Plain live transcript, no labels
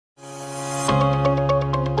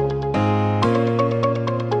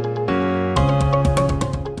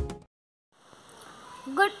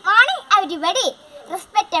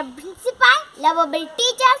lovable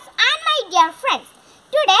teachers and my dear friends.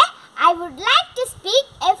 Today I would like to speak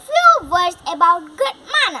a few words about good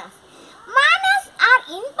manners. Manners are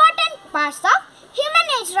important parts of human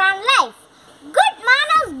nature and life. Good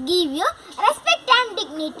manners give you respect and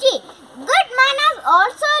dignity. Good manners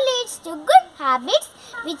also leads to good habits,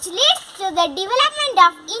 which leads to the development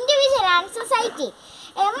of individual and society.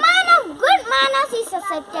 A man of good manners is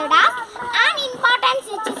accepted as an important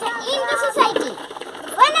citizen in the society.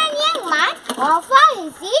 When a young man offers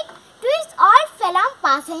his seat to his all fellow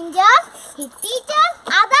passengers, he teaches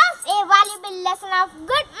others a valuable lesson of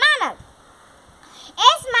good manners.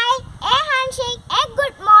 A smile, a handshake, a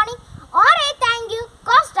good morning, or a thank you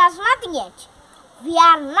cost us nothing yet. We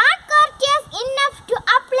are not courteous enough to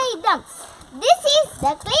apply them. This is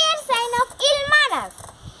the clear sign of ill manners.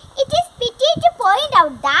 It is pity to point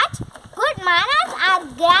out that good manners are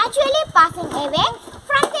gradually passing away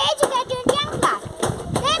from the educated young class.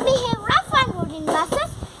 They behave rough and rude in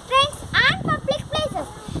buses, trains and public places.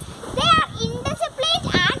 They are indisciplined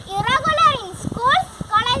and irregular in schools,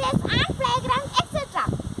 colleges and playgrounds, etc.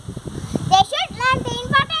 They should learn the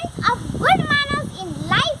importance of good manners in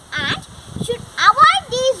life and should avoid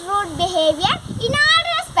these rude behavior in all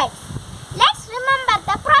respects. Let's remember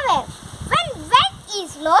the proverb, when wealth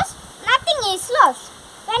is lost, nothing is lost.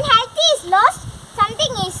 When health is lost,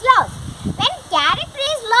 something is lost. When character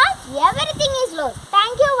is lost, everything is lost.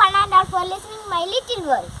 Thank you one and all for listening my little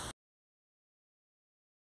words.